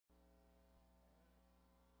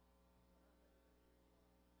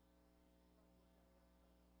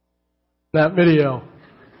That video.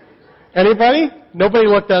 Anybody? Nobody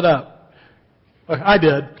looked that up. I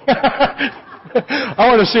did. I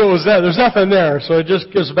want to see what was there. There's nothing there, so it just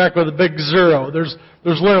gives back with a big 0. There's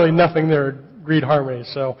literally nothing there, Greed Harmony.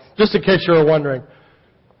 So just in case you were wondering.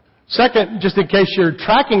 Second, just in case you're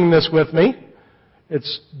tracking this with me,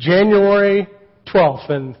 it's January 12th,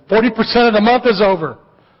 and 40% of the month is over.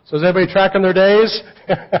 So is anybody tracking their days?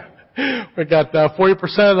 We got 40%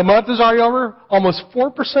 of the month is already over. Almost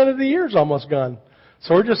 4% of the year is almost gone.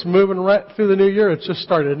 So we're just moving right through the new year. It's just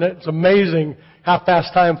started, and it's amazing how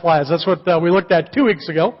fast time flies. That's what we looked at 2 weeks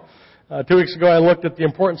ago. 2 weeks ago, I looked at the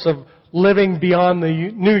importance of living beyond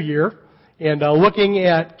the new year and looking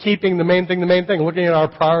at keeping the main thing, looking at our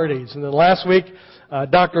priorities. And then last week,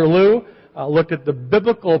 Dr. Lou looked at the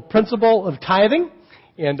biblical principle of tithing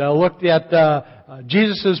and looked at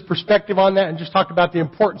Jesus' perspective on that and just talked about the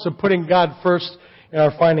importance of putting God first in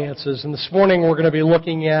our finances. And this morning, we're going to be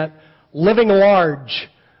looking at living large,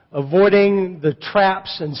 avoiding the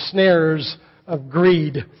traps and snares of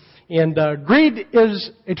greed. And greed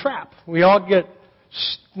is a trap. We all get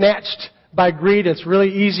snatched by greed. It's really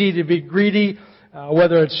easy to be greedy,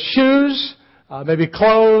 whether it's shoes, maybe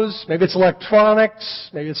clothes, maybe it's electronics,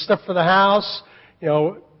 maybe it's stuff for the house. You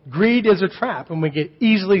know, greed is a trap, and we get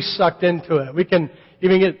easily sucked into it. We can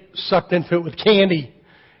even get sucked into it with candy.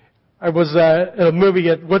 I was at a movie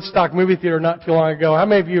at Woodstock Movie Theater not too long ago. How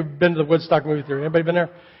many of you have been to the Woodstock Movie Theater? Anybody been there?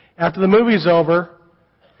 After the movie's over,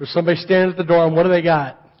 there's somebody standing at the door, and what do they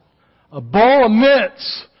got? A bowl of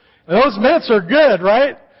mints. And those mints are good,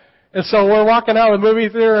 right? And so we're walking out of the movie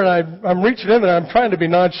theater, and I'm reaching in there. I'm trying to be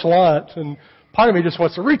nonchalant, and part of me just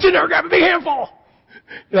wants to reach in there and grab a big handful.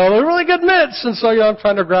 You know, they're really good mints. And so, I'm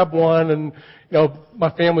trying to grab one, and, my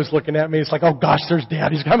family's looking at me. It's like, oh gosh, there's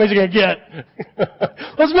Dad. How many is he going to get?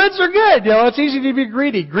 Those mints are good. It's easy to be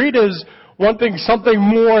greedy. Greed is wanting something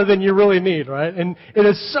more than you really need, right? And it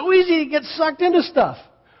is so easy to get sucked into stuff.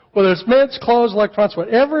 Whether it's mints, clothes, electronics,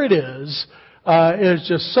 whatever it is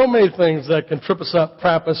just so many things that can trip us up,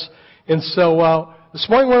 trap us. And so, this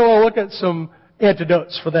morning we're going to look at some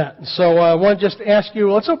antidotes for that. And so, I want to just ask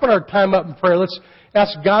you, let's open our time up in prayer. Let's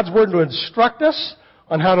ask God's Word to instruct us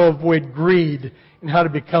on how to avoid greed and how to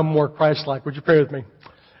become more Christ-like. Would you pray with me?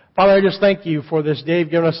 Father, I just thank you for this day you've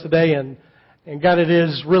given us today. And God, it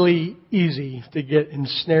is really easy to get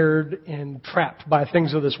ensnared and trapped by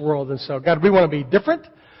things of this world. And so, God, we want to be different.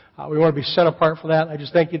 We want to be set apart for that. I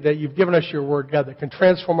just thank you that you've given us your Word, God, that can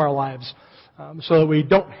transform our lives so that we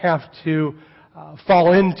don't have to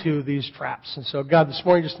fall into these traps. And so, God, this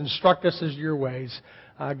morning, just instruct us as your ways.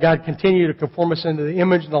 God, continue to conform us into the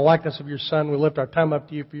image and the likeness of your Son. We lift our time up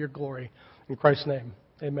to you for your glory. In Christ's name,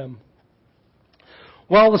 amen.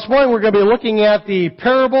 Well, this morning we're going to be looking at the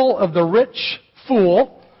parable of the rich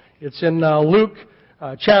fool. It's in Luke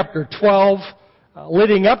chapter 12.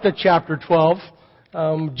 Leading up to chapter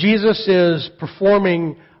 12, Jesus is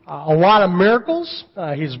performing a lot of miracles.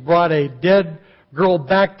 He's brought a dead girl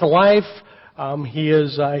back to life. He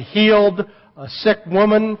has healed a sick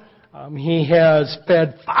woman. He has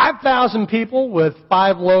fed 5,000 people with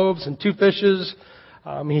 5 loaves and 2 fishes.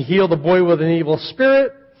 He healed a boy with an evil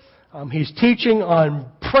spirit. He's teaching on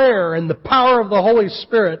prayer and the power of the Holy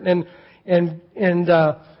Spirit. And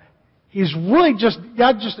he's really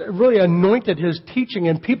God just really anointed his teaching,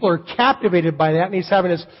 and people are captivated by that, and he's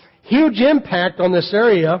having this huge impact on this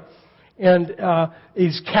area. And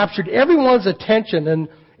he's captured everyone's attention,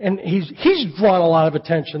 and he's drawn a lot of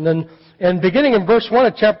attention. And beginning in verse 1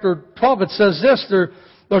 of chapter 12, it says this,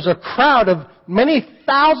 there's a crowd of many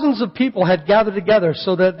thousands of people had gathered together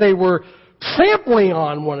so that they were trampling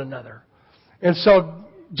on one another. And so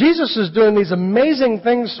Jesus is doing these amazing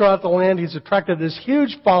things throughout the land. He's attracted this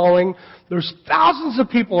huge following. There's thousands of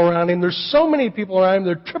people around him. There's so many people around him.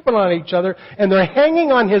 They're tripping on each other, and they're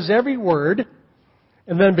hanging on his every word.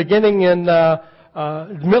 And then beginning in the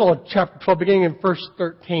middle of chapter 12, beginning in verse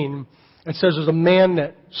 13, it says there's a man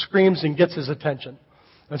that screams and gets his attention.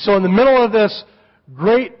 And so in the middle of this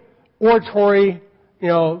great oratory,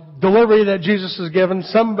 delivery that Jesus has given,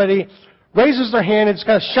 somebody raises their hand and just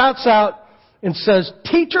kind of shouts out and says,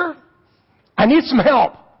 "Teacher, I need some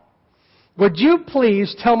help. Would you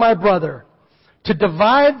please tell my brother to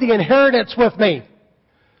divide the inheritance with me?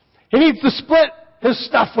 He needs to split his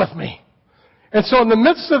stuff with me." And so in the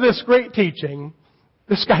midst of this great teaching,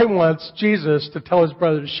 this guy wants Jesus to tell his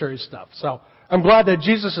brother to share his stuff. So I'm glad that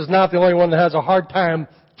Jesus is not the only one that has a hard time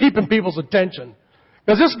keeping people's attention.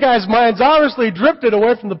 Because this guy's mind's obviously drifted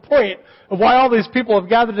away from the point of why all these people have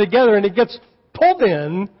gathered together, and he gets pulled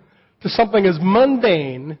in to something as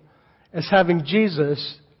mundane as having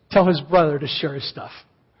Jesus tell his brother to share his stuff.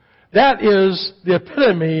 That is the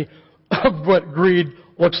epitome of what greed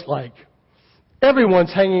looks like.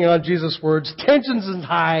 Everyone's hanging on Jesus' words. Tensions is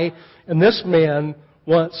high, and this man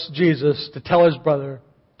wants Jesus to tell his brother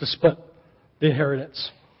to split the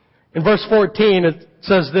inheritance. In verse 14, it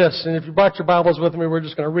says this, and if you brought your Bibles with me, we're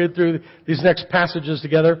just going to read through these next passages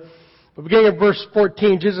together. But beginning of verse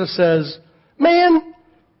 14, Jesus says, "Man,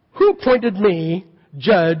 who appointed me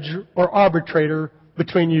judge or arbitrator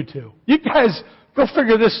between you two?" You guys go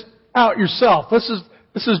figure this out yourself. This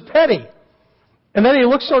is petty. And then he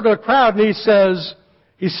looks over to the crowd and he says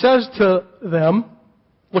to them,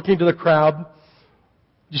 looking to the crowd,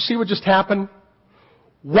 "You see what just happened?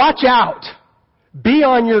 Watch out. Be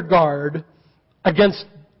on your guard against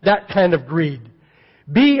that kind of greed.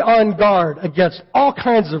 Be on guard against all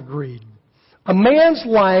kinds of greed. A man's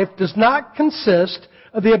life does not consist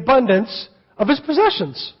of the abundance of his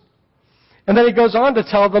possessions." And then he goes on to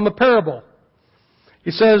tell them a parable.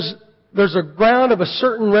 He says, there's a ground of a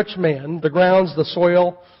certain rich man, the grounds, the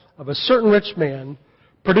soil of a certain rich man,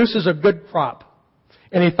 produces a good crop.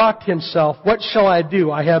 And he thought to himself, "What shall I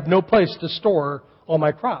do? I have no place to store all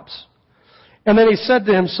my crops." And then he said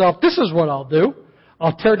to himself, "This is what I'll do.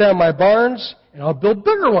 I'll tear down my barns and I'll build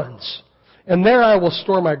bigger ones. And there I will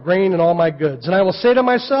store my grain and all my goods. And I will say to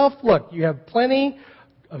myself, look, you have plenty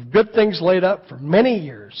of good things laid up for many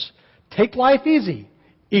years. Take life easy.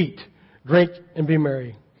 Eat, drink, and be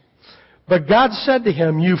merry." But God said to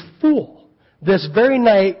him, "You fool, this very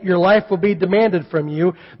night your life will be demanded from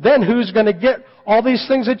you. Then who's going to get all these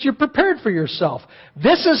things that you prepared for yourself?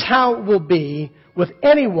 This is how it will be with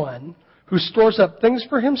anyone who stores up things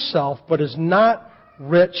for himself but is not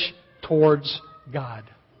rich towards God."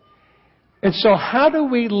 And so how do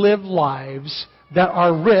we live lives that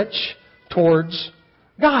are rich towards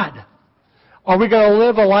God? Are we going to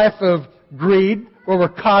live a life of greed where we're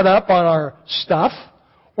caught up on our stuff?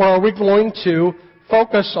 Or are we going to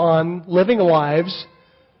focus on living lives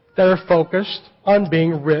that are focused on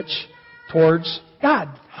being rich towards God?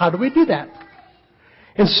 How do we do that?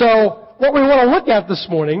 And so what we want to look at this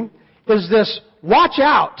morning is this: watch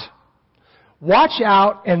out. Watch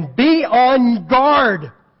out and be on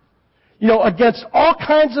guard, against all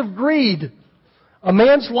kinds of greed. A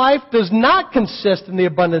man's life does not consist in the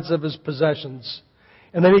abundance of his possessions.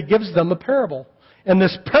 And then he gives them a parable. And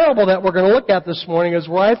this parable that we're going to look at this morning is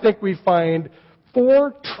where I think we find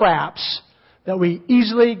 4 traps that we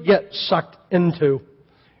easily get sucked into.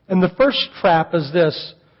 And the first trap is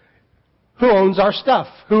this: who owns our stuff?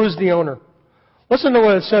 Who is the owner? Listen to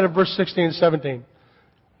what it said in verse 16 and 17.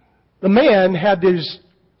 The man had these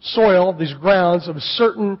soil, these grounds of a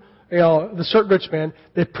certain, the certain rich man.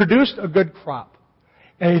 They produced a good crop.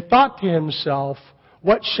 And he thought to himself,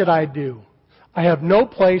 "What should I do? I have no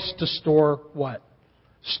place to store" what?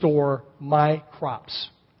 Store my crops.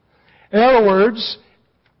 In other words,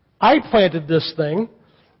 I planted this thing,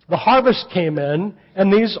 the harvest came in,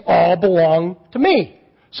 and these all belong to me.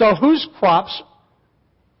 So whose crops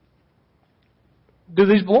do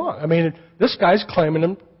these belong? I mean, this guy's claiming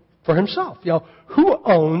them for himself. Who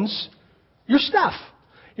owns your stuff?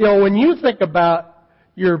 When you think about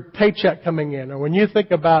your paycheck coming in, or when you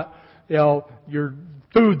think about, your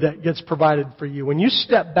food that gets provided for you, when you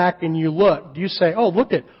step back and you look, do you say, "Oh,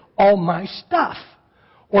 look at all my stuff"?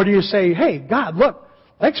 Or do you say, "Hey, God, look,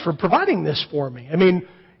 thanks for providing this for me"? I mean,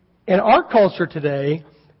 in our culture today,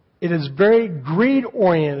 it is very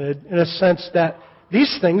greed-oriented in a sense that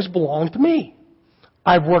these things belong to me.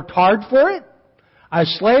 I've worked hard for it. I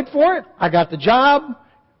slaved for it. I got the job.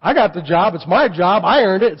 It's my job. I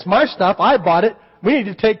earned it. It's my stuff. I bought it. We need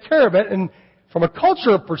to take care of it. And from a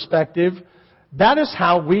cultural perspective, that is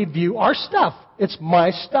how we view our stuff. It's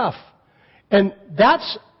my stuff. And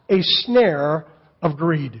that's a snare of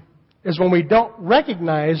greed, is when we don't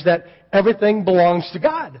recognize that everything belongs to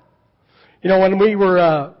God. When we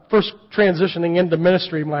were first transitioning into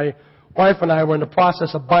ministry, my wife and I were in the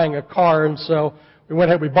process of buying a car, and so we went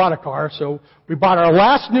ahead, we bought a car. So we bought our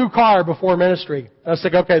last new car before ministry. I was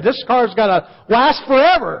thinking, okay, this car's got to last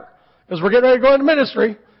forever, because we're getting ready to go into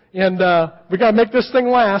ministry, and we got to make this thing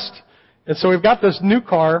last. And so we've got this new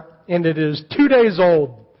car, and it is 2 days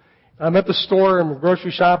old. I'm at the store and we're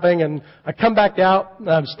grocery shopping, and I come back out, and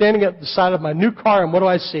I'm standing at the side of my new car, and what do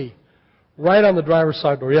I see? Right on the driver's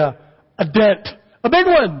side door, a dent. A big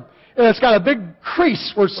one. And it's got a big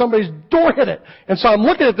crease where somebody's door hit it. And so I'm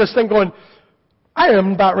looking at this thing going, I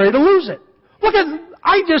am about ready to lose it.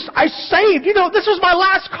 I saved. This was my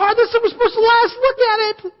last car. This was supposed to last. Look at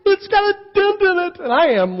it. It's got a dent in it. And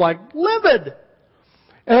I am livid.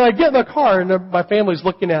 And I get in the car, and my family's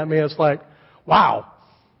looking at me. It's like, wow,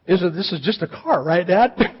 this is just a car, right,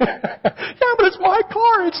 Dad? Yeah, but it's my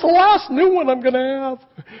car. It's the last new one I'm going to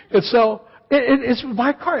have. And so it's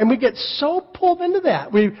my car, and we get so pulled into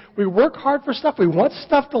that. We work hard for stuff. We want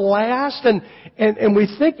stuff to last, and we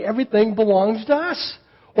think everything belongs to us.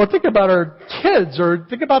 Or think about our kids, or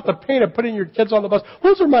think about the pain of putting your kids on the bus.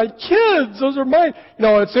 Those are my kids. Those are mine.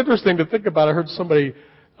 It's interesting to think about. I heard somebody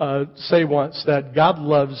say once that God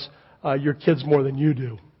loves your kids more than you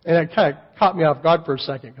do. And it kind of caught me off guard for a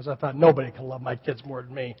second, because I thought nobody can love my kids more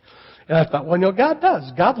than me. And I thought, well, God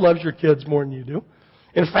does. God loves your kids more than you do.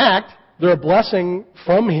 In fact, they're a blessing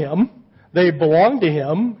from Him. They belong to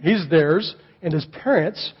Him. He's theirs. And as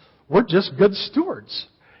parents, we're just good stewards.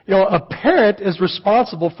 A parent is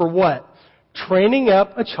responsible for what? Training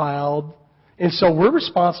up a child. And so we're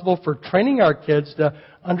responsible for training our kids to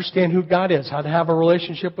understand who God is, how to have a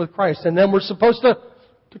relationship with Christ. And then we're supposed to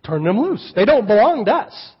turn them loose. They don't belong to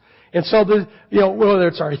us. And so, whether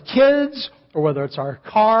it's our kids, or whether it's our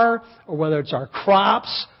car, or whether it's our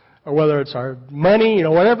crops, or whether it's our money,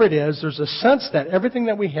 whatever it is, there's a sense that everything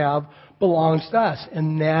that we have belongs to us.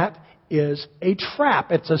 And that is a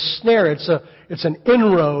trap. It's a snare. It's an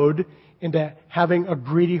inroad into having a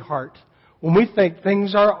greedy heart. When we think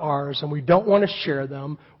things are ours and we don't want to share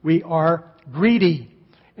them, we are greedy.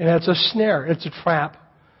 And it's a snare. It's a trap.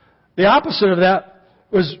 The opposite of that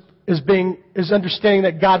is understanding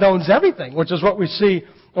that God owns everything, which is what we see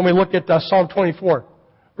when we look at Psalm 24,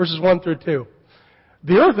 verses 1 through 2.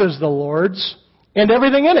 The earth is the Lord's and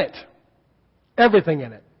everything in it. Everything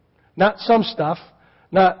in it. Not some stuff.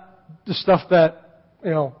 Not the stuff that,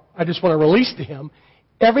 I just want to release to Him.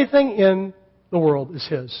 Everything in the world is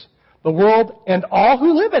His. The world and all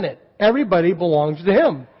who live in it. Everybody belongs to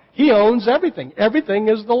Him. He owns everything. Everything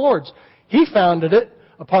is the Lord's. He founded it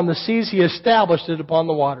upon the seas. He established it upon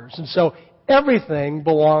the waters. And so everything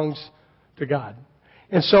belongs to God.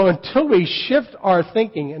 And so until we shift our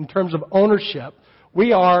thinking in terms of ownership,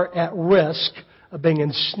 we are at risk of being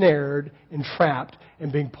ensnared and trapped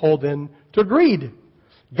and being pulled into greed.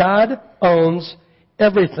 God owns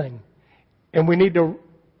everything. And we need to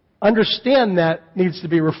understand that needs to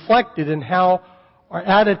be reflected in how our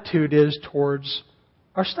attitude is towards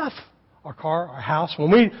our stuff, our car, our house.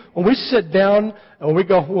 When we sit down and when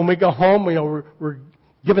we go home, we're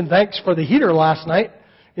giving thanks for the heater last night.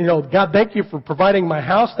 God, thank you for providing my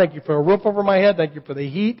house. Thank you for a roof over my head. Thank you for the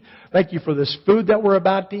heat. Thank you for this food that we're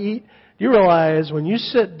about to eat. Do you realize when you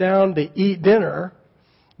sit down to eat dinner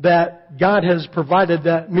that God has provided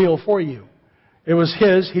that meal for you? It was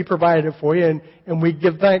His. He provided it for you, and we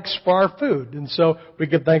give thanks for our food. And so we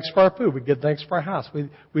give thanks for our food. We give thanks for our house.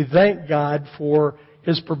 We thank God for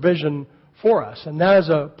His provision for us. And that is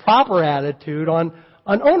a proper attitude on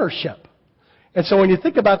ownership. And so when you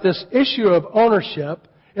think about this issue of ownership,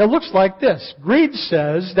 it looks like this. Greed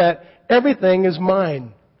says that everything is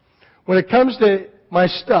mine. When it comes to my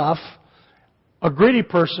stuff, a greedy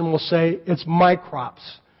person will say, it's my crops.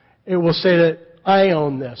 It will say that I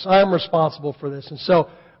own this. I am responsible for this. And so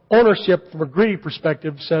ownership from a greedy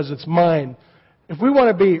perspective says it's mine. If we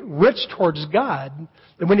want to be rich towards God,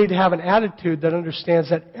 then we need to have an attitude that understands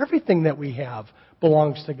that everything that we have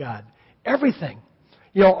belongs to God. Everything.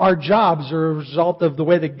 Our jobs are a result of the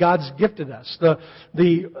way that God's gifted us.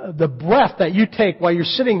 The breath that you take while you're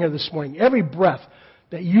sitting here this morning, every breath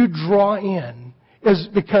that you draw in is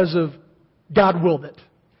because of God willed it.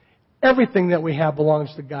 Everything that we have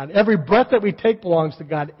belongs to God. Every breath that we take belongs to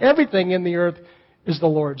God. Everything in the earth is the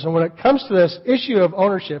Lord's. And when it comes to this issue of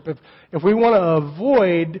ownership, if we want to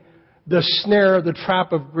avoid the snare, the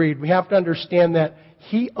trap of greed, we have to understand that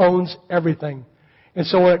He owns everything. And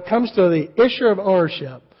so when it comes to the issue of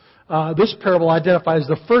ownership, this parable identifies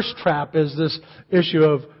the first trap is this issue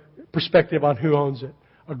of perspective on who owns it.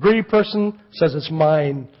 A greedy person says it's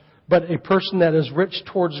mine, but a person that is rich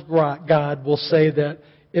towards God will say that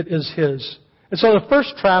it is His. And so the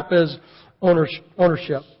first trap is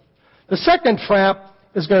ownership. The second trap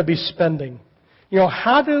is going to be spending.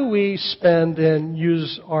 How do we spend and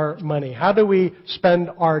use our money? How do we spend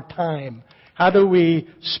our time? How do we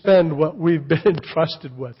spend what we've been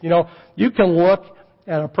entrusted with? You can look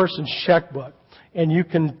at a person's checkbook and you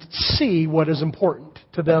can see what is important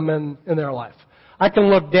to them in their life. I can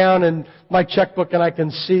look down in my checkbook and I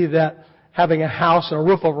can see that having a house and a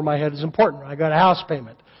roof over my head is important. I got a house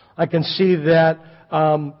payment. I can see that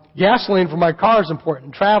gasoline for my car is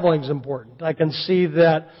important. Traveling is important. I can see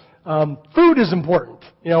that food is important.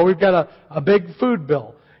 We've got a big food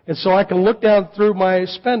bill. And so I can look down through my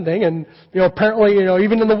spending and, apparently,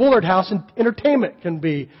 even in the Woolard house, entertainment can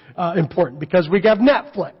be important because we have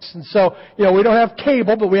Netflix. And so, we don't have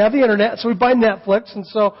cable, but we have the internet, so we buy Netflix. And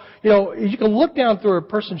so, you can look down through a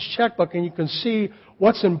person's checkbook and you can see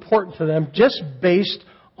what's important to them just based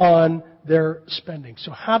on their spending.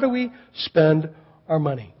 So how do we spend our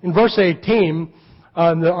money? In verse 18,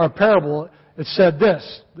 our parable, it said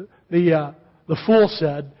this. The fool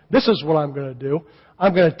said, this is what I'm going to do.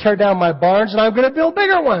 I'm going to tear down my barns and I'm going to build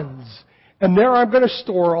bigger ones. And there I'm going to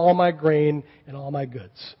store all my grain and all my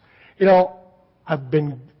goods. I've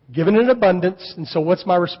been given in abundance, and so what's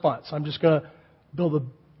my response? I'm just going to build a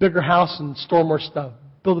bigger house and store more stuff.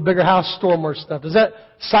 Build a bigger house, store more stuff. Does that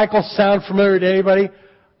cycle sound familiar to anybody?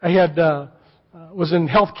 I was in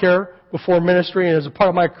healthcare before ministry, and as a part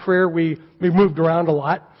of my career, we moved around a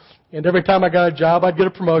lot. And every time I got a job, I'd get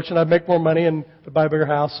a promotion, I'd make more money, and I'd buy a bigger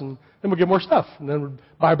house, and then we'd get more stuff. And then we'd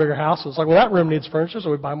buy a bigger house. It's like, well, that room needs furniture, so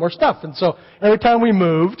we'd buy more stuff. And so every time we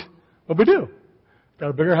moved, what'd we do? Got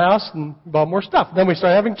a bigger house and bought more stuff. Then we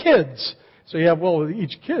started having kids. So you have,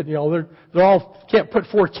 each kid, they're all, can't put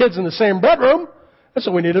 4 kids in the same bedroom. And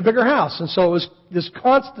so we need a bigger house. And so it was this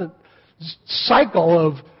constant cycle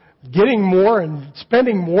of getting more and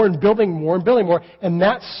spending more and building more and building more. And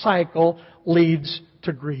that cycle leads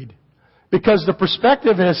to greed. Because the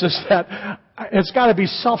perspective is that it's got to be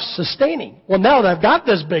self-sustaining. Well, now that I've got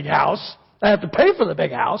this big house, I have to pay for the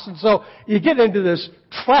big house. And so you get into this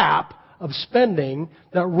trap of spending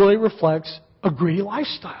that really reflects a greedy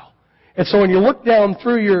lifestyle. And so when you look down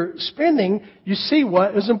through your spending, you see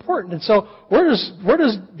what is important. And so where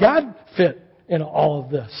does God fit in all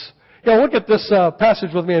of this? Look at this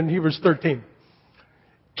passage with me in Hebrews 13.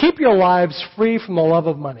 Keep your lives free from the love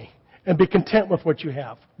of money and be content with what you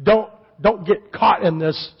have. Don't get caught in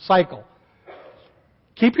this cycle.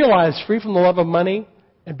 Keep your lives free from the love of money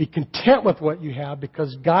and be content with what you have,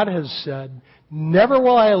 because God has said, never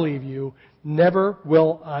will I leave you, never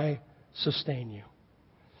will I sustain you.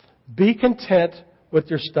 Be content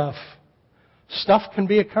with your stuff. Stuff can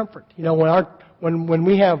be a comfort. When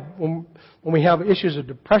we have issues of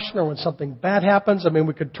depression or when something bad happens,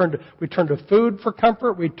 we turn to food for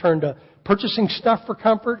comfort. We turn to purchasing stuff for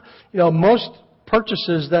comfort. Most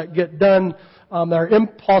purchases that get done are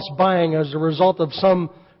impulse buying as a result of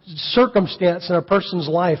some circumstance in a person's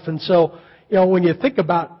life. And so, when you think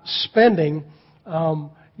about spending,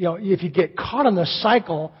 if you get caught in the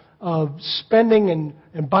cycle of spending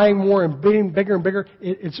and buying more and being bigger and bigger,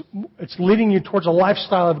 it's leading you towards a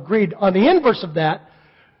lifestyle of greed. On the inverse of that,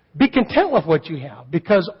 be content with what you have,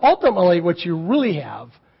 because ultimately what you really have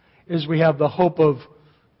is we have the hope of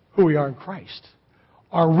who we are in Christ.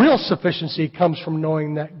 Our real sufficiency comes from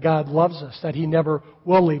knowing that God loves us, that He never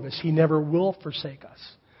will leave us, He never will forsake us.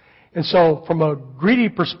 And so, from a greedy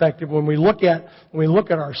perspective, when we look at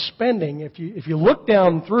our spending, if you look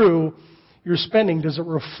down through your spending, does it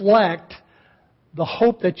reflect the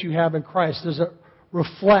hope that you have in Christ? Does it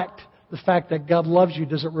reflect the fact that God loves you?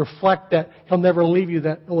 Does it reflect that He'll never leave you,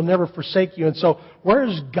 that He'll never forsake you? And so, where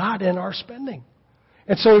is God in our spending?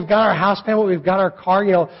 And so we've got our house payment, we've got our car.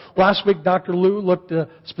 Last week Dr. Lou looked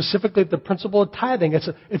specifically at the principle of tithing.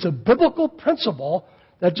 It's a biblical principle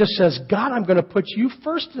that just says, God, I'm going to put you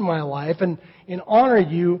first in my life and honor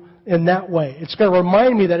you in that way. It's going to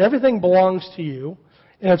remind me that everything belongs to you,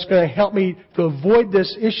 and it's going to help me to avoid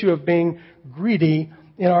this issue of being greedy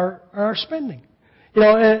in our spending.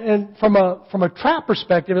 And from a trap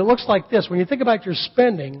perspective, it looks like this. When you think about your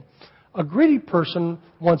spending, a greedy person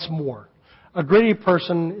wants more. A greedy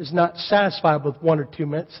person is not satisfied with 1 or 2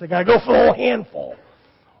 minutes. They got to go for the whole handful.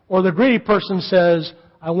 Or the greedy person says,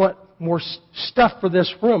 I want more stuff for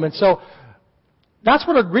this room. And so that's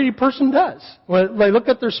what a greedy person does. When they look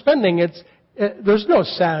at their spending, there's no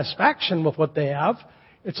satisfaction with what they have.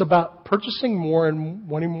 It's about purchasing more and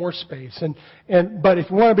wanting more space. But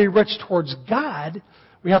if we want to be rich towards God,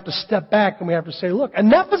 we have to step back and we have to say, look,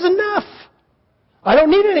 enough is enough. I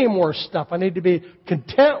don't need any more stuff. I need to be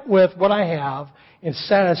content with what I have and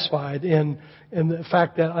satisfied in the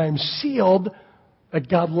fact that I am sealed, that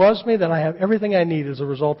God loves me, that I have everything I need as a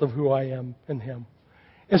result of who I am in Him.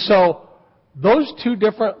 And so those two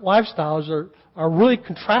different lifestyles are really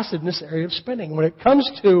contrasted in this area of spending. When it comes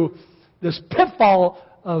to this pitfall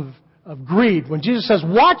of greed, when Jesus says,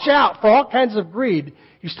 watch out for all kinds of greed,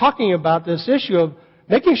 He's talking about this issue of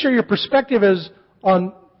making sure your perspective has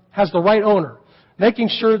the right owner. Making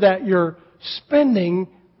sure that your spending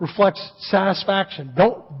reflects satisfaction.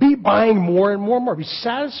 Don't be buying more and more and more. Be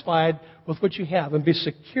satisfied with what you have and be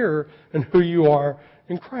secure in who you are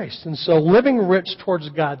in Christ. And so living rich towards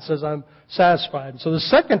God says I'm satisfied. So the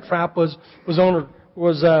second trap was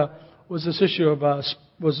this issue of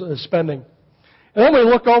spending. And then we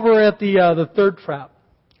look over at the third trap.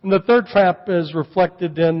 And the third trap is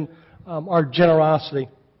reflected in our generosity.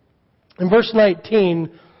 In verse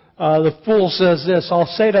 19, the fool says this, I'll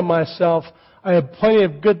say to myself, I have plenty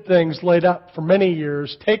of good things laid up for many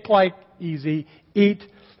years. Take life easy, eat,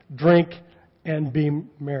 drink, and be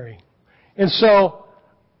merry. And so,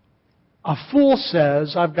 a fool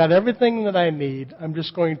says, I've got everything that I need. I'm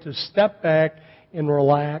just going to step back and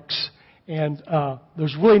relax. And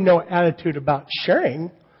there's really no attitude about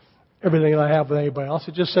sharing everything that I have with anybody else.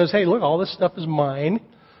 It just says, hey, look, all this stuff is mine.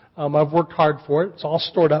 I've worked hard for it. It's all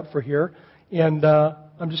stored up for here. And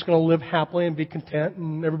I'm just going to live happily and be content,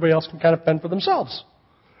 and everybody else can kind of fend for themselves.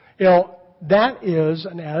 You know, that is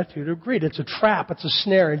an attitude of greed. It's a trap. It's a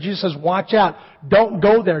snare. And Jesus says, watch out. Don't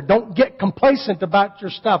go there. Don't get complacent about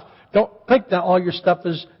your stuff. Don't think that all your stuff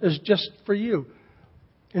is just for you.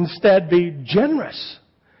 Instead, be generous.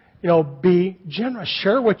 You know, be generous.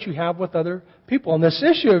 Share what you have with other people. And this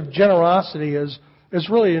issue of generosity is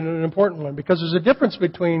really an important one, because there's a difference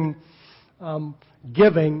between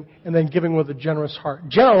giving and then giving with a generous heart.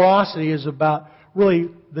 Generosity is about really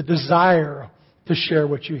the desire to share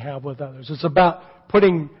what you have with others. It's about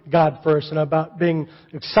putting God first and about being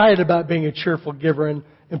excited about being a cheerful giver and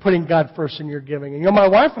putting God first in your giving. And, you know, my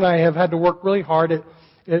wife and I have had to work really hard at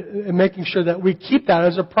making sure that we keep that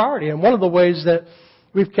as a priority. And one of the ways that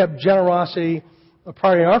we've kept generosity a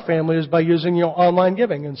priority in our family is by using, you know, online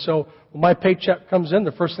giving. And so when my paycheck comes in,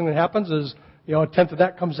 the first thing that happens is, you know, a tenth of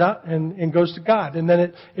that comes out and goes to God. And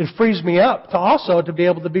then it frees me up to be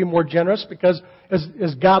able to be more generous, because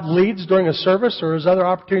as God leads during a service or as other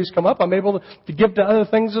opportunities come up, I'm able to give to other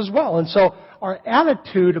things as well. And so our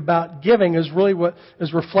attitude about giving is really what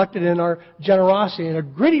is reflected in our generosity. And a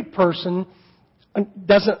greedy person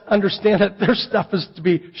doesn't understand that their stuff is to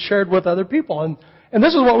be shared with other people. And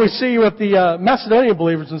this is what we see with the Macedonian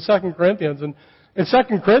believers in 2 Corinthians. And in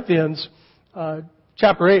 2 Corinthians,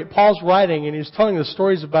 chapter 8, Paul's writing, and he's telling the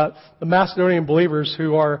stories about the Macedonian believers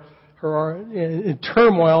who are in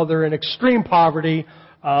turmoil. They're in extreme poverty.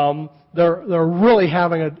 They're really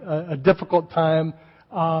having a difficult time.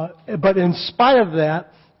 But in spite of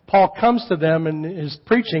that, Paul comes to them and is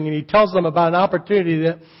preaching, and he tells them about an opportunity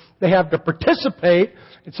that they have to participate.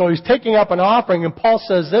 And so he's taking up an offering, and Paul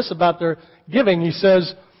says this about their giving. He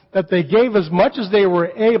says that they gave as much as they were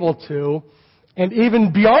able to, and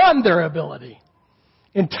even beyond their ability.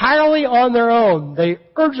 Entirely on their own, they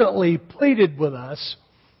urgently pleaded with us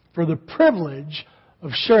for the privilege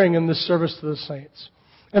of sharing in this service to the saints.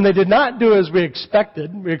 And they did not do as we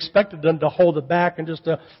expected. We expected them to hold it back and just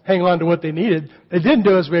to hang on to what they needed. They didn't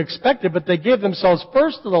do as we expected, but they gave themselves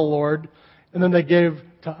first to the Lord, and then they gave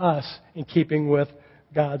to us in keeping with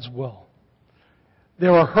God's will. They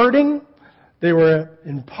were hurting. They were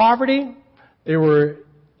in poverty. They were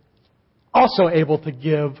also able to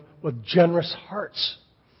give with generous hearts.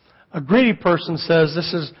 A greedy person says,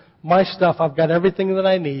 this is my stuff, I've got everything that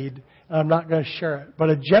I need, and I'm not going to share it. But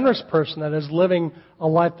a generous person that is living a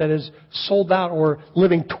life that is sold out or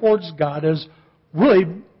living towards God is really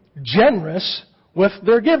generous with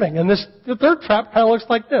their giving. And the third trap kind of looks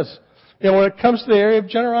like this. You know, when it comes to the area of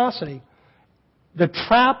generosity, the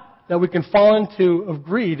trap that we can fall into of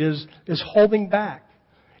greed is holding back.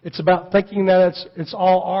 It's about thinking that it's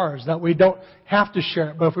all ours, that we don't have to share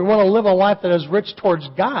it. But if we want to live a life that is rich towards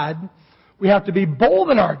God, we have to be bold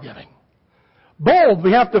in our giving. Bold.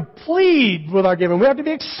 We have to plead with our giving. We have to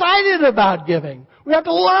be excited about giving. We have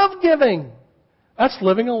to love giving. That's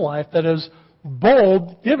living a life that is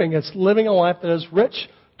bold giving. It's living a life that is rich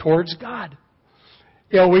towards God.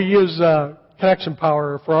 You know, we use Connection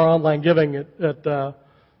Power for our online giving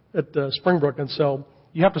at Springbrook, and so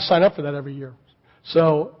you have to sign up for that every year.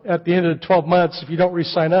 So at the end of the 12 months, if you don't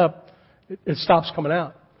re-sign up, it stops coming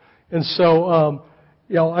out. And so,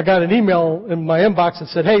 you know, I got an email in my inbox that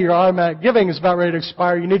said, hey, your automatic giving is about ready to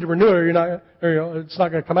expire. You need to renew it or it's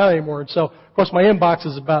not going to come out anymore. And so, of course, my inbox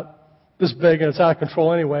is about this big and it's out of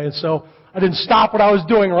control anyway. And so I didn't stop what I was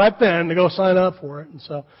doing right then to go sign up for it.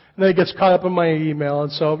 And then it gets caught up in my email.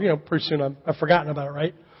 And so, you know, pretty soon I've forgotten about it,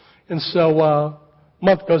 right? And so, a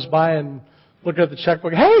month goes by and looking at the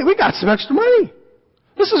checkbook, hey, we got some extra money.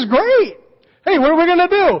 This is great. Hey, what are we going to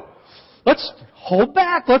do? Let's hold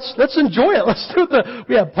back. Let's enjoy it.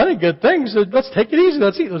 We have plenty of good things. Let's take it easy.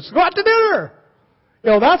 Let's eat. Let's go out to dinner.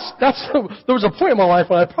 You know, there was a point in my life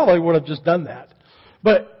when I probably would have just done that.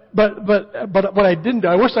 But what I didn't do,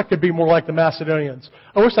 I wish I could be more like the Macedonians.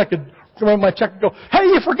 I wish I could remember my check and go, hey,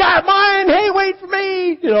 you forgot mine. Hey, wait for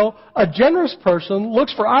me. You know, a generous person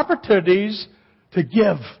looks for opportunities to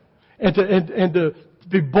give and to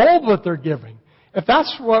be bold with their giving. If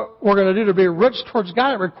that's what we're going to do to be rich towards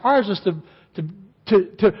God, it requires us to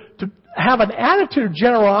have an attitude of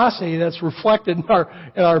generosity that's reflected in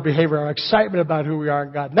our behavior, our excitement about who we are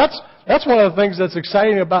in God. And that's one of the things that's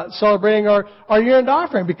exciting about celebrating our year-end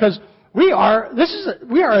offering, because we are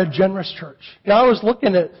a generous church. I was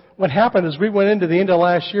looking at what happened as we went into the end of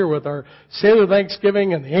last year with our Sailor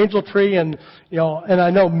Thanksgiving and the Angel Tree, and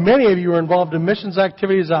I know many of you are involved in missions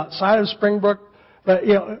activities outside of Springbrook, but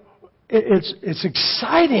it's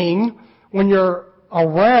exciting when you're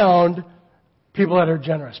around people that are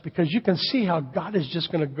generous, because you can see how God is just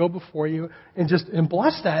going to go before you and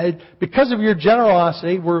bless that. Because of your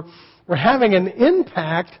generosity, we're having an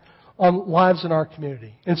impact on lives in our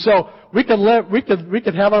community. And so we could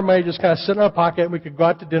have our money just kind of sit in our pocket, and we could go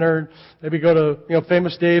out to dinner, maybe go to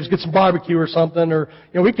Famous Dave's, get some barbecue or something, or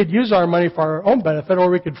we could use our money for our own benefit, or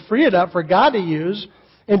we could free it up for God to use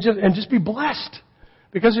and just be blessed.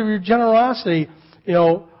 Because of your generosity,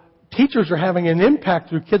 teachers are having an impact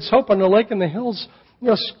through Kids Hope on the Lake in the Hills.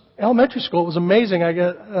 Elementary school, it was amazing. I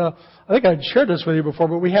think I'd shared this with you before,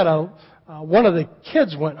 but we had one of the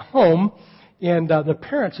kids went home, and the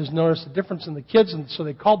parents has noticed a difference in the kids, and so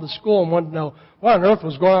they called the school and wanted to know what on earth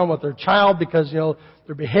was going on with their child, because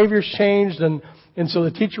their behaviors changed, and so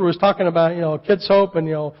the teacher was talking about Kids Hope, and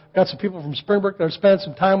got some people from Springbrook that are spending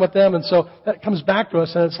some time with them, and so that comes back to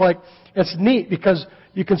us, and it's neat because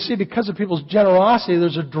you can see, because of people's generosity,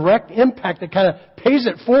 there's a direct impact that kind of pays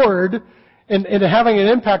it forward into having an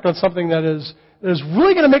impact on something that is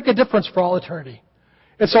really going to make a difference for all eternity.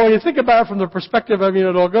 And so when you think about it from the perspective of, do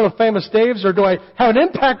I go to Famous Dave's, or do I have an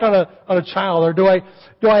impact on a child, or do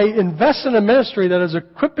I invest in a ministry that is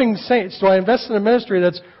equipping saints? Do I invest in a ministry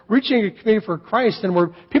that's reaching a community for Christ, and where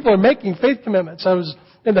people are making faith commitments? I was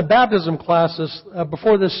in the baptism classes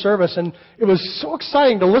before this service, and it was so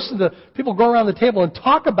exciting to listen to people go around the table and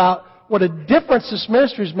talk about what a difference this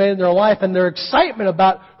ministry has made in their life, and their excitement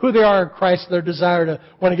about who they are in Christ, and their desire to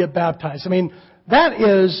want to get baptized. I mean, that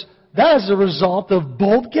is a result of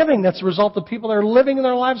bold giving. That's a result of people that are living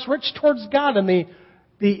their lives rich towards God. And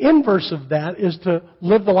the inverse of that is to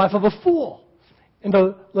live the life of a fool, and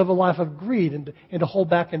to live a life of greed, and to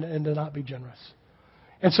hold back and to not be generous.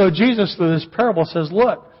 And so Jesus, through this parable, says,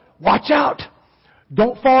 look, watch out.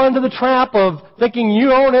 Don't fall into the trap of thinking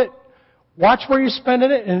you own it. Watch where you're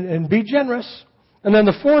spending it, and be generous. And then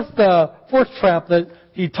the fourth trap that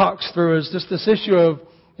he talks through is just this issue of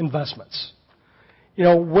investments.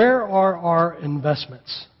 Where are our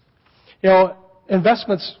investments?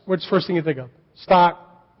 Investments, what's the first thing you think of?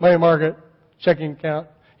 Stock, money market, checking account.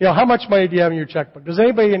 How much money do you have in your checkbook? Does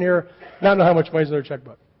anybody in here not know how much money is in their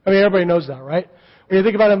checkbook? I mean, everybody knows that, right? When you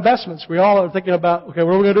think about investments, we all are thinking about, okay,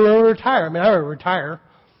 what are we going to do when we retire? I mean, I would retire.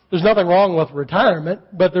 There's nothing wrong with retirement,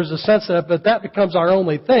 but there's a sense that if that becomes our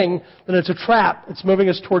only thing, then it's a trap. It's moving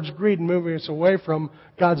us towards greed and moving us away from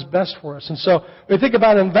God's best for us. And so when we think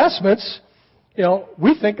about investments,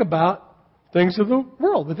 we think about things of the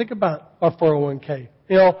world. We think about our 401k.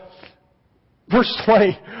 Verse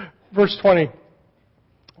 20,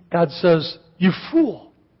 God says, you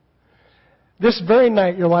fool. This very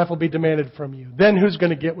night your life will be demanded from you. Then who's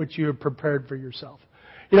going to get what you have prepared for yourself?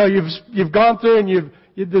 You've gone through and you've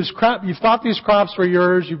thought these crops were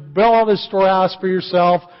yours. You've built all this storehouse for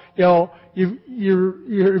yourself.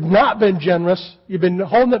 You've not been generous. You've been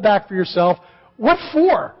holding it back for yourself. What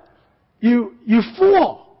for? You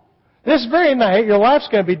fool. This very night your life's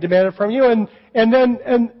going to be demanded from you, and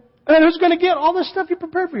then who's going to get all this stuff you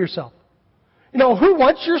prepared for yourself? Who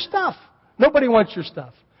wants your stuff? Nobody wants your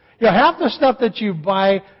stuff. Half the stuff that you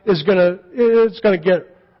buy is going to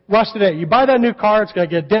get rusted out. You buy that new car, it's going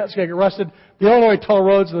to get dent, it's going to get rusted. The Illinois toll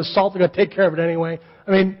roads and the salt are going to take care of it anyway.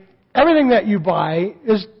 I mean, everything that you buy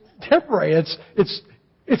is temporary.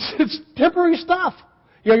 It's temporary stuff.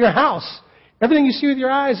 Your house, everything you see with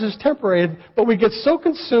your eyes is temporary. But we get so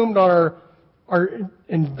consumed on our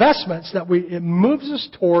investments that it moves us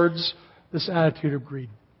towards this attitude of greed.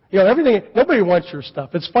 Everything. Nobody wants your stuff.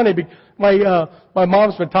 It's funny. My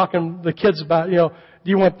mom's been talking to the kids about, do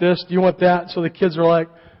you want this? Do you want that? So the kids are like,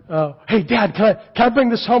 hey, Dad, can I bring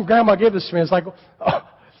this home? Grandma gave this to me. It's like, oh,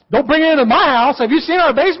 don't bring it into my house. Have you seen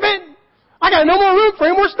our basement? I got no more room for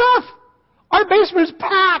any more stuff. Our basement is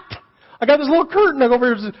packed. I got this little curtain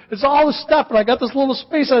over here. It's all the stuff, and I got this little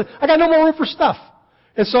space. I got no more room for stuff.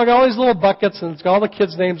 And so I got all these little buckets, and it's got all the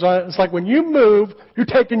kids' names on it. It's like when you move, you're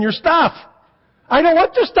taking your stuff. I don't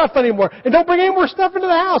want your stuff anymore. And don't bring any more stuff into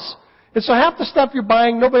the house. And so half the stuff you're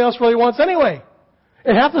buying, nobody else really wants anyway.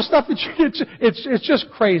 And half the stuff it's just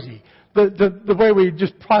crazy. The way we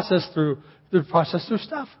just process through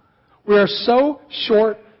stuff. We are so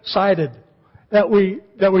short-sighted that we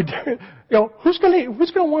who's going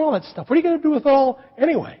to want all that stuff? What are you going to do with it all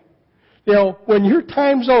anyway? When your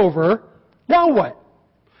time's over, now what?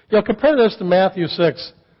 Compare this to Matthew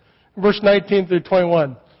 6, verse 19 through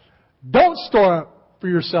 21. Don't store up for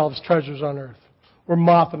yourselves treasures on earth, where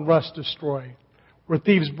moth and rust destroy, where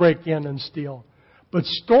thieves break in and steal. But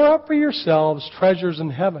store up for yourselves treasures in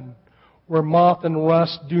heaven, where moth and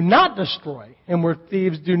rust do not destroy, and where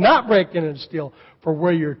thieves do not break in and steal. For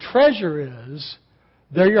where your treasure is,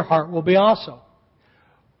 there your heart will be also.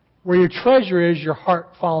 Where your treasure is, your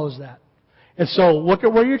heart follows that. And so look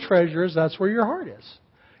at where your treasure is, that's where your heart is.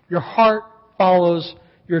 Your heart follows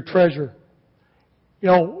your treasure. I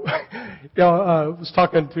was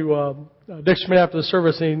talking to Dick Schmidt after the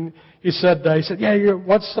service, and he said, yeah,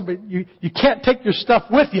 you can't take your stuff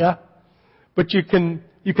with you, but you can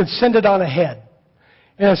send it on ahead.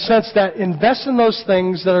 In a sense that invest in those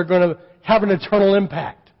things that are going to have an eternal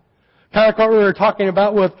impact. Kind of like what we were talking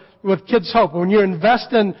about with Kids Hope. When you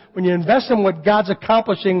invest in what God's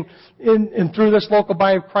accomplishing in through this local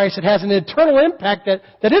body of Christ, it has an eternal impact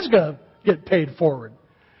that is going to get paid forward.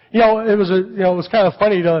 It was kind of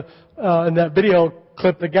funny in that video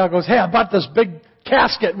clip, the gal goes, "Hey, I bought this big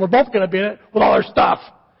casket and we're both going to be in it with all our stuff."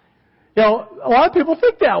 A lot of people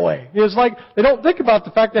think that way. It's like they don't think about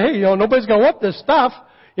the fact that, hey, nobody's going to want this stuff.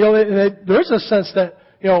 There is a sense that,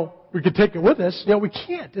 we could take it with us. We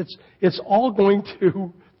can't. It's all going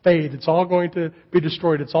to fade. It's all going to be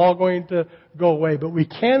destroyed. It's all going to go away. But we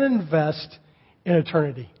can invest in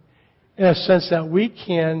eternity in a sense that we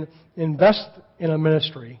can invest in a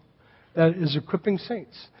ministry that is equipping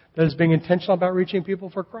saints, that is being intentional about reaching people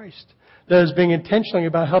for Christ, that is being intentional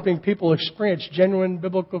about helping people experience genuine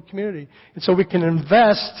biblical community. And so we can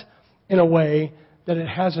invest in a way that it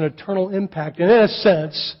has an eternal impact and, in a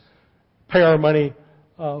sense, pay our money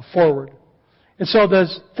forward. And so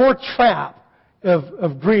this fourth trap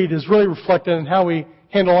of greed is really reflected in how we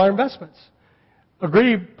handle our investments. A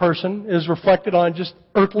greedy person is reflected on just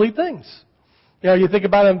earthly things. You think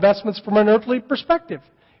about investments from an earthly perspective.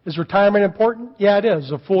 Is retirement important? Yeah, it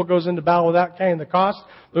is. A fool goes into battle without counting the cost.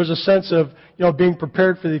 There's a sense of, being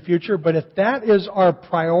prepared for the future. But if that is our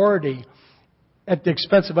priority at the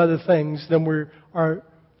expense of other things, then we are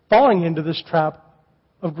falling into this trap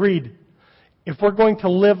of greed. If we're going to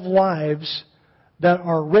live lives that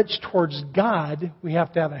are rich towards God, we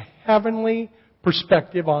have to have a heavenly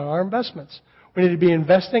perspective on our investments. We need to be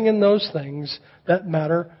investing in those things that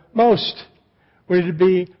matter most. We need to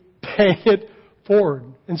be paying it forward.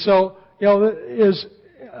 And so, it's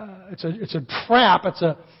a trap.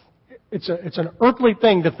 It's an earthly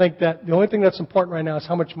thing to think that the only thing that's important right now is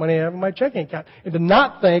how much money I have in my checking account, and to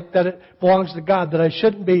not think that it belongs to God, that I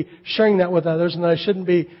shouldn't be sharing that with others, and that I shouldn't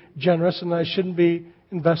be generous, and that I shouldn't be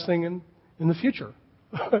investing in the future,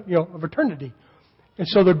 of eternity. And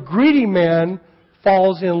so the greedy man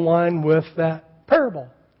falls in line with that parable.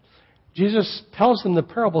 Jesus tells them the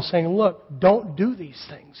parable saying, look, don't do these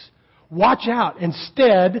things. Watch out.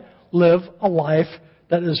 Instead, live a life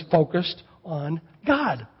that is focused on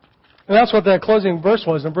God. And that's what that closing verse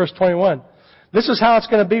was in verse 21. This is how it's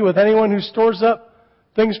going to be with anyone who stores up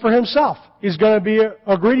things for himself. He's going to be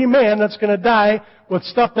a greedy man that's going to die with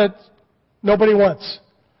stuff that nobody wants.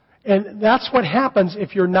 And that's what happens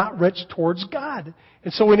if you're not rich towards God.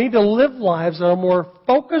 And so we need to live lives that are more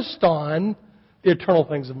focused on the eternal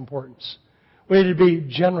things of importance. We need to be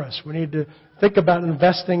generous. We need to think about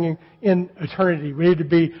investing in eternity. We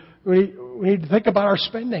need to think about our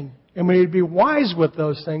spending. And we need to be wise with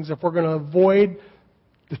those things if we're going to avoid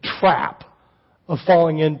the trap of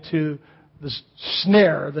falling into this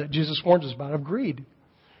snare that Jesus warns us about of greed.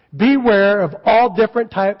 Beware of all different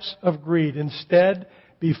types of greed. Instead,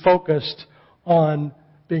 be focused on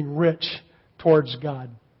being rich towards God.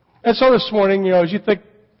 And so this morning, as you think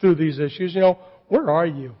through these issues, where are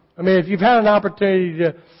you? I mean, if you've had an opportunity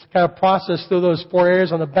to kind of process through those 4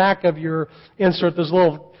 areas on the back of your insert, there's a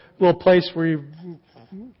little place where you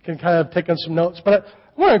can kind of take on some notes. But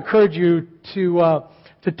I want to encourage you to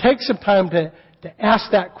take some time to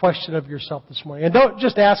ask that question of yourself this morning. And don't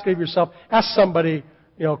just ask it of yourself. Ask somebody,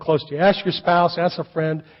 close to you. Ask your spouse, ask a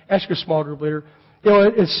friend, ask your small group leader.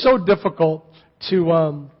 It's so difficult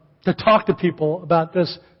to talk to people about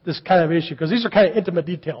this kind of issue because these are kind of intimate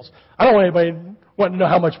details. I don't want anybody wanting to know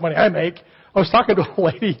how much money I make. I was talking to a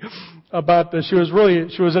lady about this. She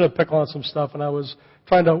was in a pickle on some stuff, and I was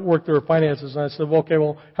trying to work through her finances. And I said, well, okay,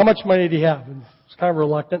 how much money do you have? And she's kind of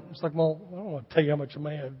reluctant. It's like, well, I don't want to tell you how much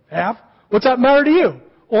money I have. What's that matter to you?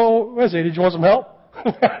 Well, Wesley, did you want some help?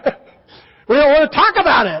 We don't want to talk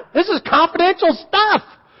about it. This is confidential stuff.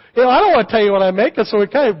 I don't want to tell you what I make. And so we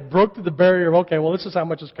kind of broke through the barrier of, okay, well, this is how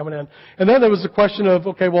much is coming in. And then there was the question of,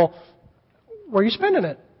 okay, well, where are you spending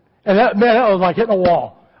it? And that was like hitting a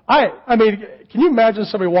wall. I mean, can you imagine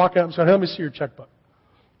somebody walking up and saying, hey, let me see your checkbook?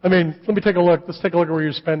 I mean, let me take a look. Let's take a look at where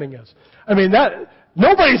your spending is. I mean,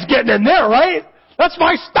 nobody's getting in there, right? That's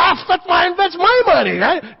my stuff. That's my money.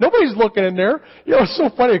 Nobody's looking in there. It's so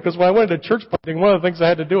funny because when I went into church planting, one of the things I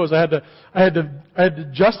had to do was I had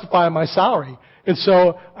to justify my salary. And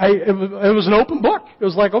so it was an open book. It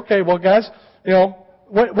was like, okay, well guys,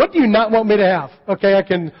 what do you not want me to have? Okay,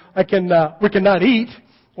 we cannot eat.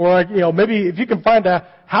 Or, maybe if you can find a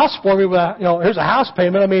house for me with here's a house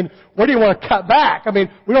payment. I mean, where do you want to cut back? I mean,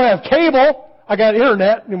 we don't have cable. I got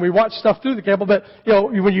internet and we watch stuff through the cable, but,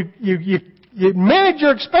 when you manage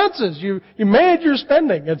your expenses, you manage your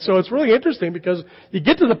spending. And so it's really interesting because you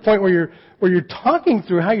get to the point where you're talking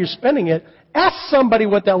through how you're spending it. Ask somebody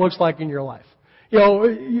what that looks like in your life.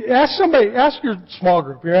 Ask your small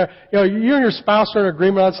group. You and your spouse are in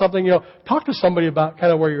agreement on something, talk to somebody about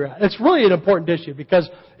kind of where you're at. It's really an important issue because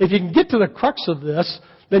if you can get to the crux of this,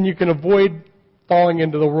 then you can avoid falling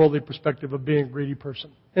into the worldly perspective of being a greedy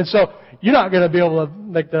person. And so you're not going to be able to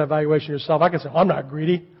make that evaluation yourself. I can say, I'm not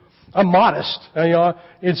greedy. I'm modest.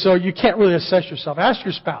 And so you can't really assess yourself. Ask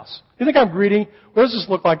your spouse. You think I'm greedy? What does this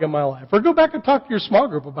look like in my life? Or go back and talk to your small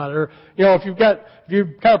group about it. Or, if you're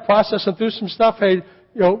kind of processing through some stuff, hey,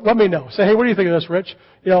 let me know. Say, hey, what do you think of this, Rich?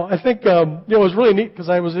 I think, it was really neat because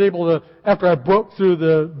I was able to, after I broke through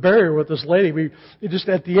the barrier with this lady, we just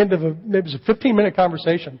at the end of maybe it was a 15-minute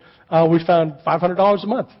conversation, we found $500 a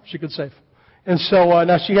month she could save. And so,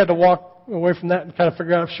 now she had to walk away from that and kind of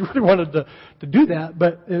figure out if she really wanted to do that.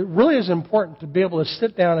 But it really is important to be able to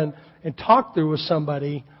sit down and talk through with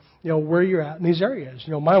somebody, where you're at in these areas.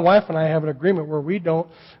 My wife and I have an agreement where we don't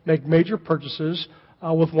make major purchases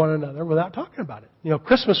with one another without talking about it.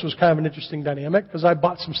 Christmas was kind of an interesting dynamic because I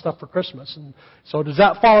bought some stuff for Christmas. And so does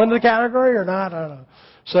that fall into the category or not? I don't know.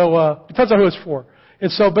 So, depends on who it's for.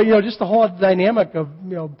 And so, but just the whole dynamic of,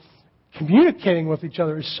 communicating with each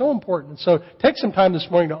other is so important. And so take some time this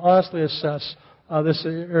morning to honestly assess this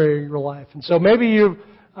area of your life. And so maybe you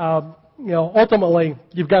ultimately,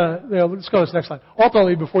 you've got to, let's go to this next slide.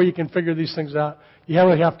 Ultimately, before you can figure these things out, you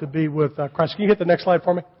really have to be with Christ. Can you hit the next slide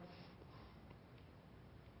for me?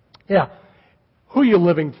 Yeah. Who are you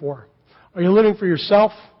living for? Are you living for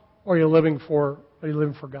yourself or are you living for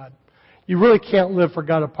God? You really can't live for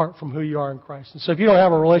God apart from who you are in Christ. And so if you don't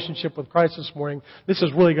have a relationship with Christ this morning, this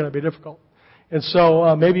is really going to be difficult. And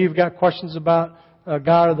so maybe you've got questions about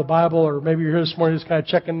God or the Bible, or maybe you're here this morning just kind of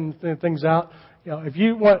checking things out. If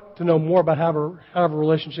you want to know more about how to have a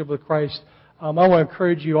relationship with Christ, I want to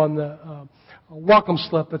encourage you on the welcome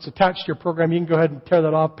slip that's attached to your program. You can go ahead and tear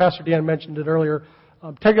that off. Pastor Dan mentioned it earlier.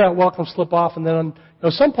 Take that welcome slip off, and then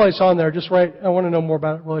someplace on there, just write, I want to know more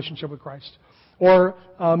about a relationship with Christ. Or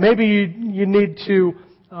maybe you need to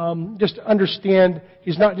just understand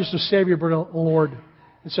He's not just a Savior, but a Lord.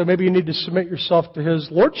 And so maybe you need to submit yourself to His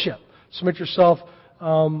Lordship. Submit yourself,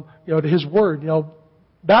 to His Word.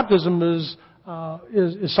 Baptism is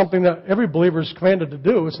something that every believer is commanded to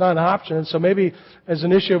do. It's not an option. And so maybe as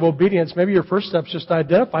an issue of obedience, maybe your first step is just to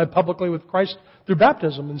identify publicly with Christ through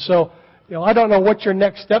baptism. And so, I don't know what your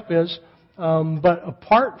next step is, but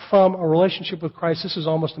apart from a relationship with Christ, this is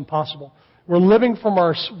almost impossible. We're living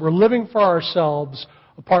for ourselves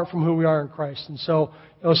apart from who we are in Christ. And so,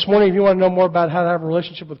 this morning, if you want to know more about how to have a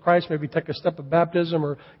relationship with Christ, maybe take a step of baptism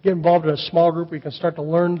or get involved in a small group where you can start to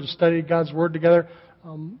learn to study God's Word together.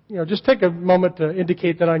 Just take a moment to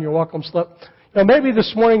indicate that on your welcome slip. Maybe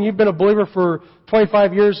this morning you've been a believer for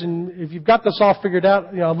 25 years, and if you've got this all figured out,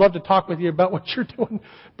 I'd love to talk with you about what you're doing.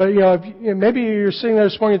 But, maybe you're sitting there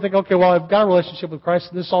this morning and think, okay, well, I've got a relationship with Christ,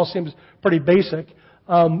 and this all seems pretty basic.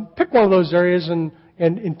 Pick one of those areas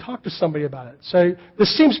and talk to somebody about it. Say,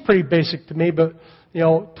 this seems pretty basic to me, but,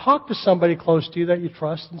 talk to somebody close to you that you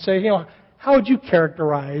trust and say, how would you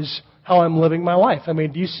characterize how I'm living my life? I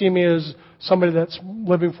mean, do you see me as somebody that's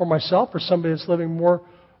living for myself or somebody that's living more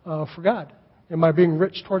for God? Am I being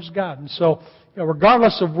rich towards God? And so,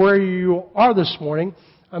 regardless of where you are this morning,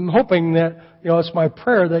 I'm hoping that, it's my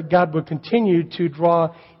prayer that God would continue to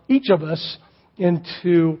draw each of us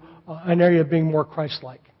into an area of being more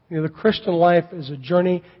Christ-like. The Christian life is a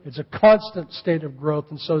journey. It's a constant state of growth.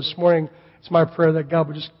 And so this morning, it's my prayer that God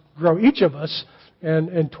would just grow each of us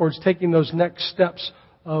and towards taking those next steps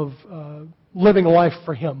of living a life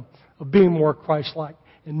for Him, of being more Christ-like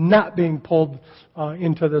and not being pulled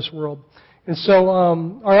into this world. And so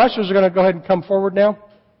our ushers are going to go ahead and come forward now.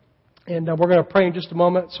 And we're going to pray in just a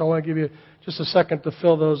moment. So I want to give you just a second to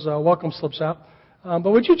fill those welcome slips out.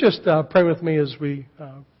 But would you just pray with me as we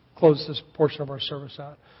close this portion of our service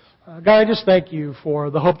out? God, I just thank You for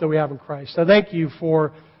the hope that we have in Christ. I thank You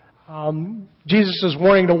for Jesus'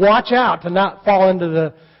 warning to watch out, to not fall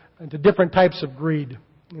into different types of greed.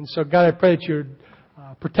 And so, God, I pray that You would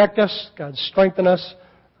protect us, God, strengthen us,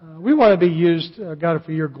 we want to be used, God,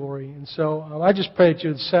 for your glory. And so I just pray that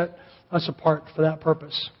you would set us apart for that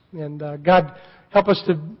purpose. And God, help us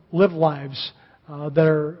to live lives that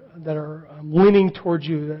are leaning towards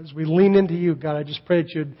you. As we lean into you, God, I just pray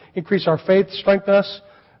that you'd increase our faith, strengthen us.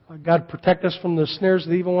 God, protect us from the snares of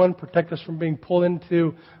the evil one. Protect us from being pulled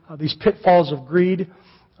into these pitfalls of greed.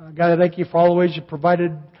 God, I thank you for all the ways you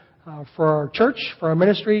provided for our church, for our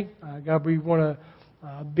ministry. God, we want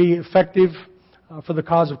to be effective for the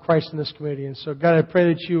cause of Christ in this community. And so, God, I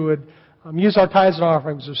pray that you would use our tithes and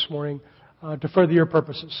offerings this morning to further your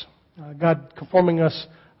purposes. God, conforming us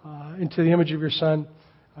into the image of your Son,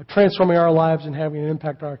 transforming our lives and having an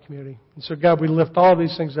impact on our community. And so, God, we lift all of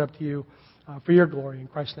these things up to you for your glory. In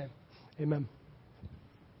Christ's name, amen.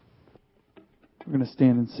 We're going to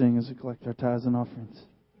stand and sing as we collect our tithes and offerings.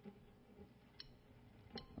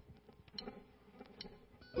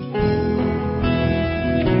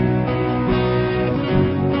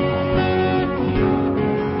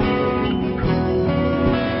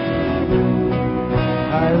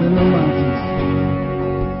 Higher than the mountains.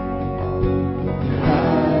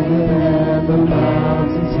 Higher than the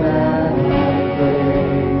mountains that I face.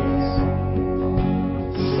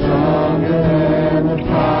 Stronger than the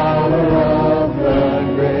power of the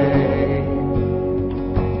grave.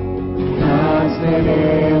 Constant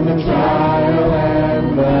in the trial and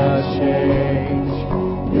the change.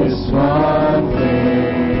 This one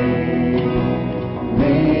thing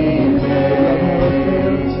remains.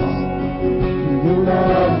 You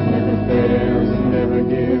love me.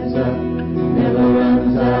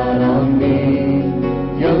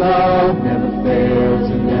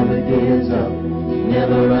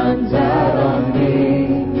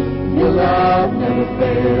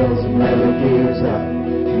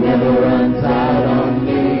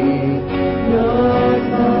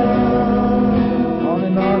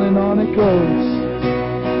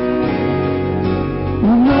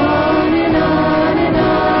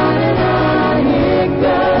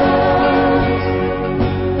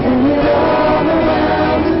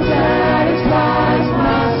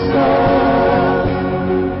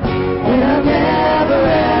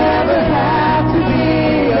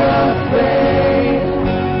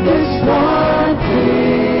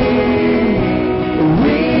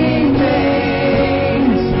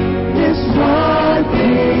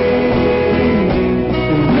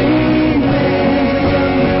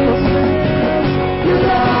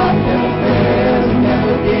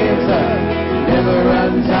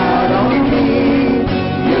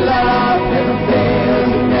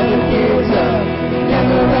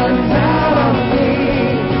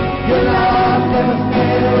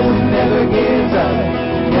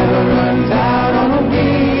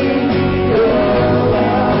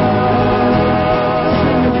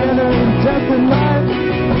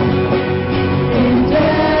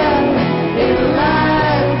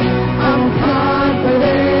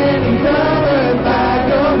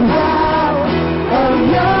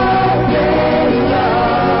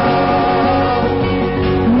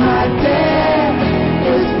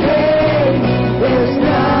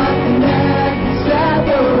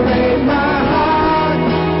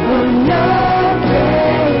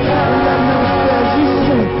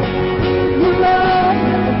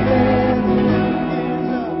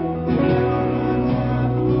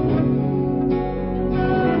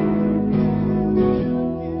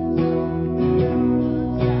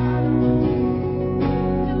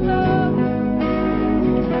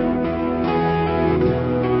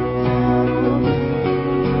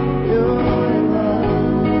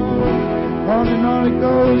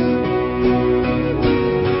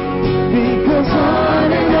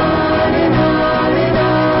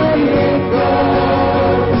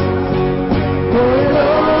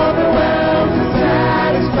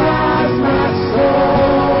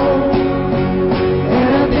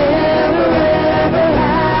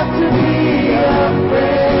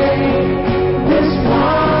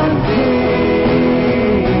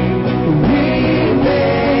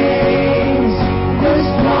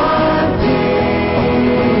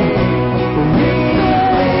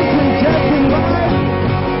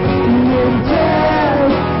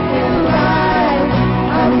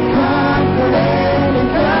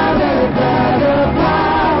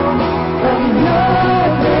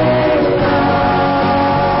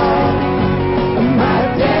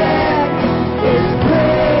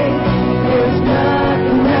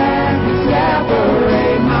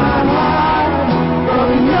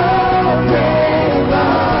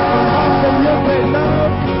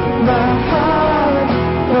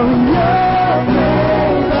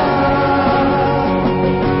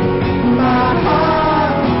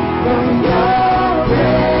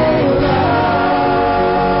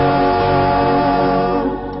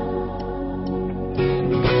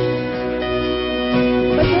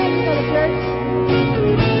 together, church.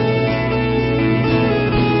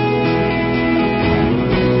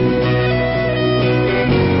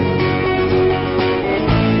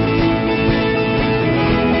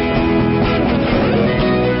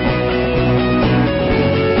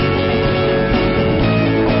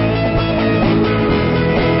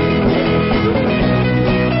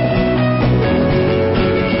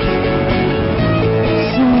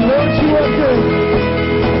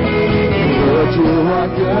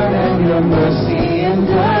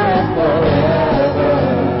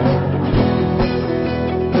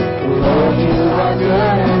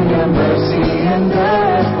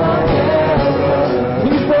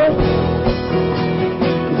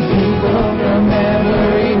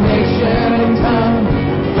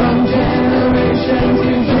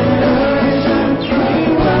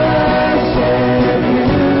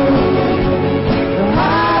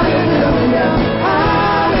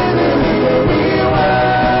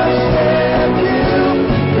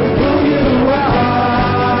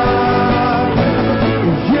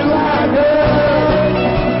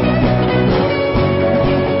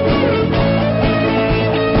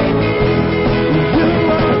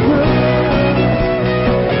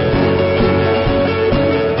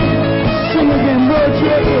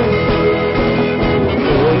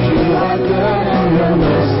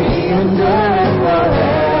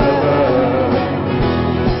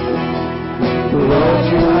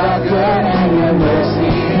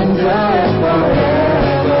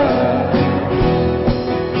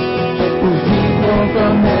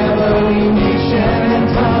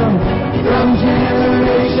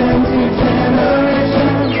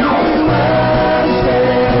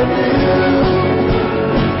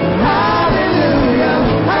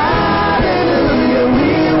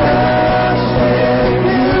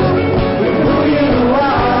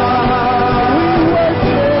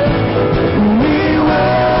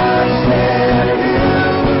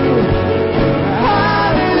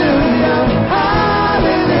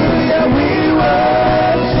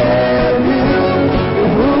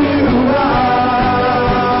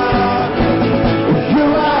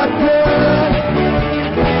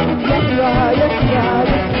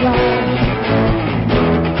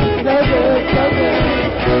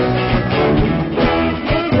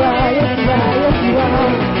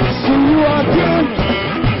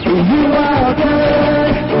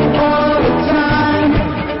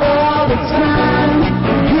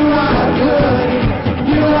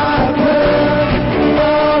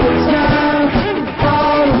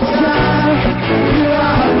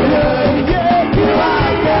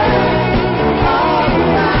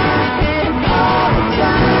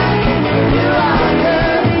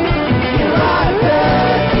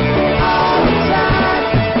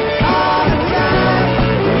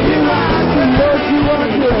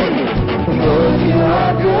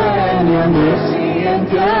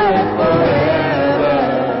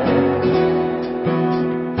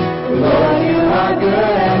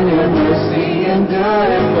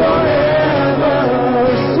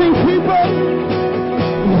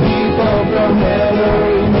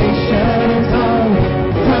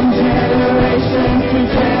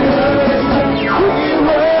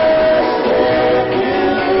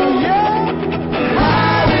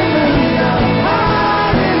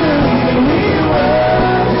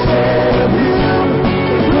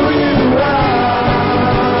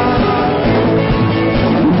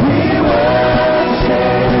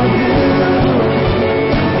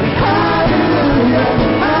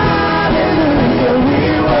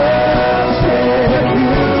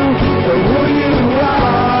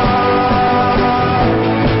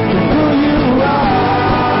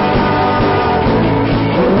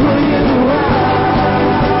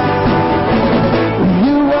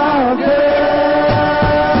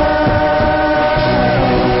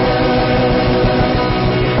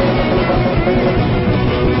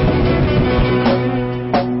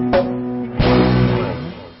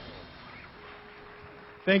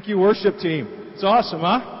 Thank you, worship team. It's awesome,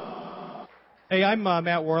 huh? Hey, I'm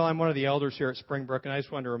Matt Worrell. I'm one of the elders here at Springbrook, and I just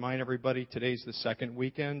wanted to remind everybody today's the second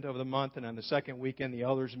weekend of the month, and on the second weekend, the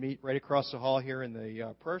elders meet right across the hall here in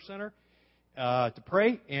the prayer center to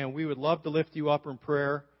pray, and we would love to lift you up in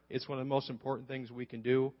prayer. It's one of the most important things we can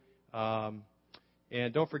do.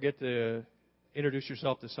 And don't forget to introduce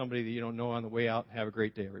yourself to somebody that you don't know on the way out. Have a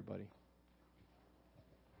great day, everybody.